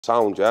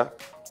Sound, yeah?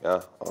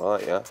 Yeah, all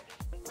right, yeah.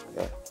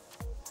 Yeah,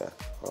 yeah,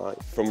 all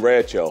right. From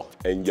Rachel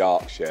in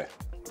Yorkshire.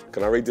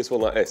 Can I read this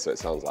one like this so it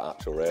sounds like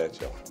actual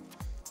Rachel?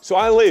 So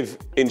I live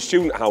in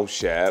student house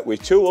share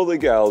with 2 other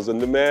girls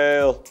and the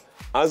male.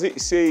 As it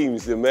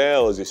seems, the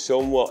male has a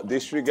somewhat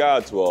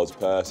disregard towards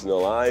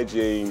personal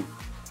hygiene.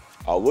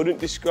 I wouldn't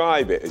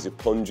describe it as a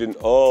pungent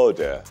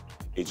odour.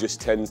 He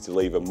just tends to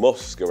leave a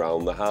musk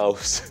around the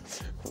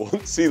house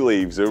once he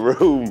leaves a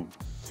room.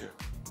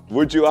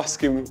 Would you ask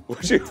him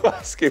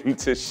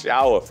to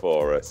shower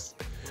for us?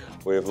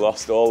 We've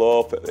lost all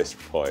hope at this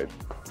point.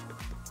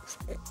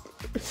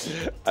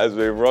 As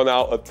we run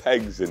out of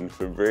pegs and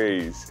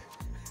Febreze.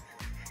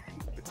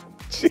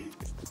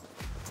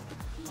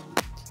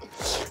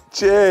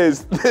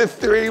 Cheers, the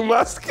 3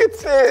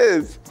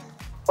 Musketeers!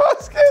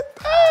 Musketeers!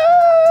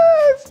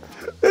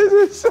 This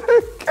is so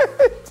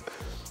good!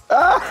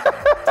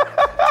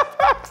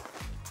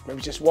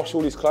 Maybe just wash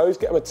all his clothes,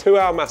 get him a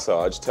 2-hour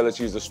massage, tell her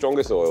to use the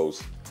strongest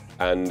oils,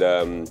 and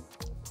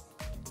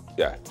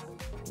yeah,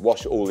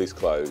 wash all his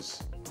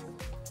clothes.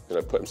 You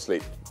know, put him to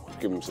sleep,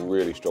 give him some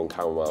really strong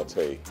chamomile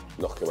tea,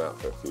 knock him out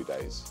for a few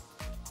days,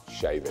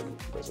 shave him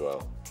as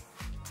well.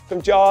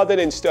 From Jordan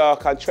in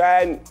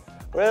Stoke-on-Trent.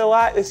 I really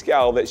like this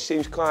girl, but she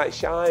seems quite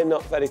shy and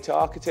not very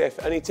talkative.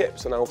 Any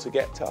tips on how to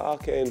get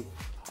talking?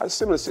 I had a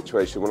similar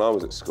situation when I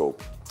was at school,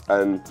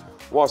 and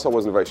whilst I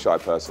wasn't a very shy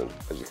person,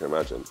 as you can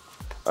imagine,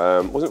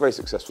 wasn't very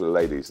successful with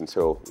ladies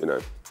until, you know,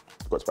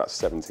 I got to about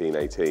 17,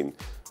 18. When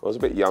I was a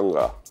bit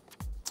younger,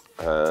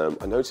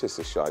 I noticed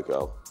this shy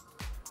girl,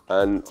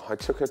 and I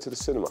took her to the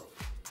cinema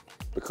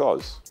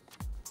because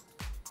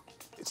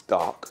it's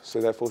dark, so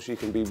therefore she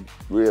can be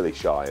really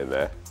shy in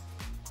there.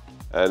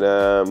 And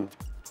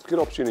it's a good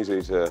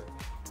opportunity to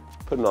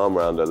put an arm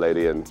around a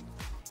lady and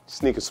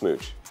sneak a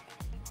smooch.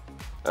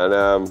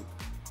 And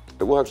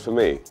it worked for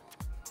me,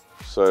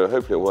 so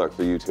hopefully it'll work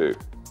for you too.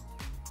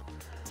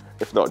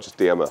 If not, just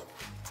DM her.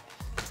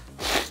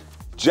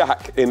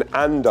 Jack in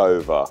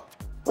Andover.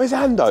 Where's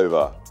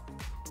Andover?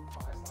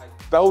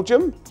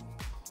 Belgium?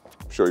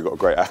 I'm sure you got a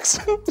great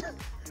accent.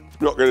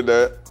 Not gonna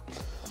do it.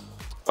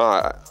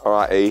 All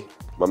right, E.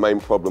 My main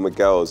problem with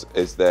girls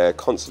is they're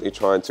constantly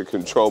trying to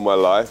control my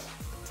life.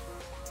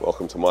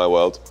 Welcome to my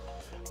world.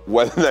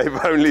 When they've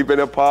only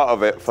been a part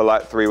of it for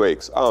like 3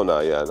 weeks. Oh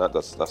no, yeah,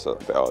 that's a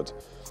bit odd.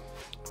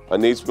 I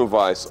need some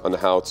advice on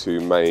how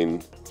to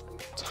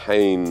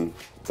maintain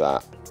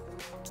that.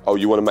 Oh,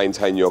 you want to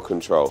maintain your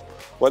control?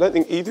 Well, I don't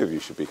think either of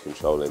you should be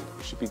controlling.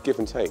 It should be give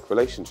and take.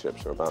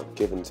 Relationships are about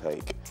give and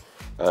take.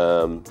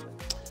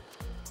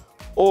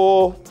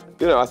 Or,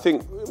 you know, I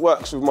think it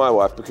works with my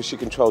wife because she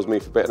controls me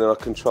for a bit and then I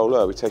control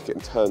her. We take it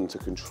in turn to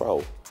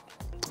control.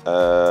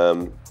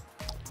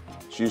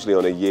 It's usually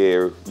on a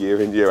year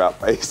in, year out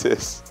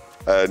basis.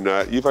 And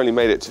you've only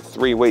made it to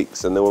 3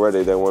 weeks and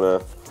already they want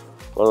to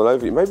run all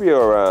over you. Maybe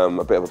you're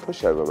a bit of a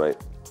pushover, mate.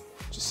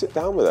 Just sit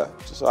down with her.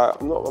 Just like,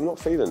 I'm not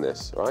feeling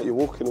this, right? You're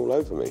walking all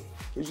over me.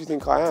 Who do you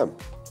think I am?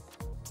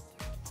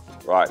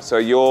 Right, so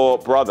your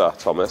brother,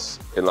 Thomas,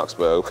 in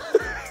Luxembourg.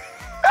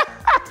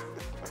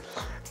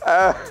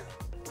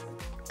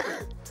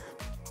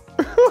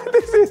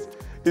 This is,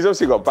 he's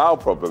obviously got bowel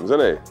problems,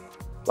 hasn't he?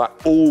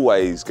 Like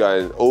always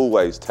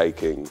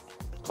taking,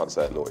 can't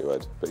say a naughty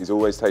word, but he's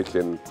always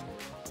taking, and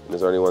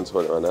there's only one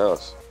toilet around the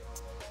house.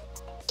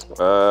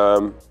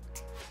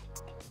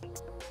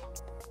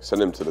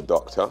 Send him to the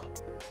doctor,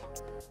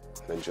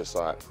 and then just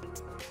like,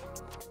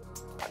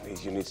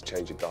 you need to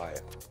change your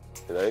diet,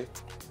 you know? You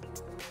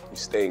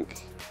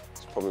stink,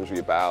 there's problems with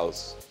your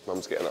bowels,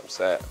 mum's getting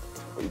upset,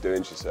 what are you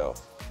doing to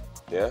yourself,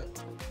 yeah?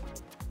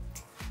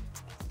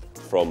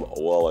 From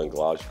Will in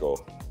Glasgow.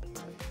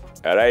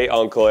 All right,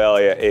 Uncle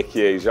Elliot,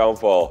 aka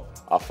Jean-Paul,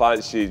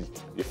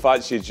 you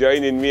fancy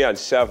joining me and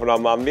 7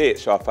 of my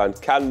mates off in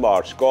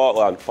Canmore,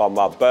 Scotland for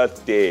my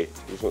birthday.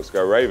 He just wants to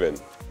go raving.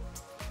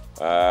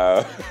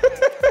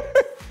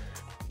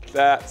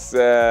 That's,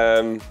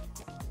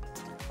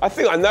 I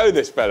think I know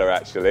this fella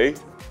actually.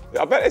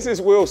 I bet this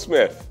is Will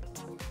Smith.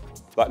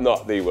 Like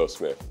not the Will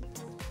Smith.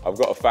 I've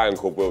got a fan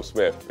called Will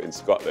Smith in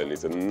Scotland.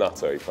 He's a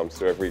nutter, he comes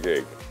to every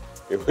gig.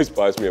 He always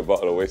buys me a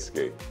bottle of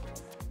whiskey.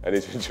 And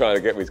he's been trying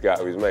to get me to go out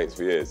with his mates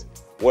for years.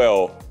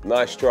 Well,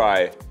 nice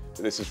try,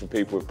 but this is for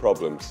people with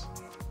problems.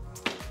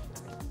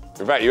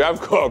 In fact, you have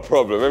got a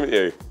problem, haven't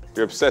you?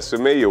 You're obsessed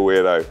with me, you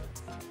weirdo.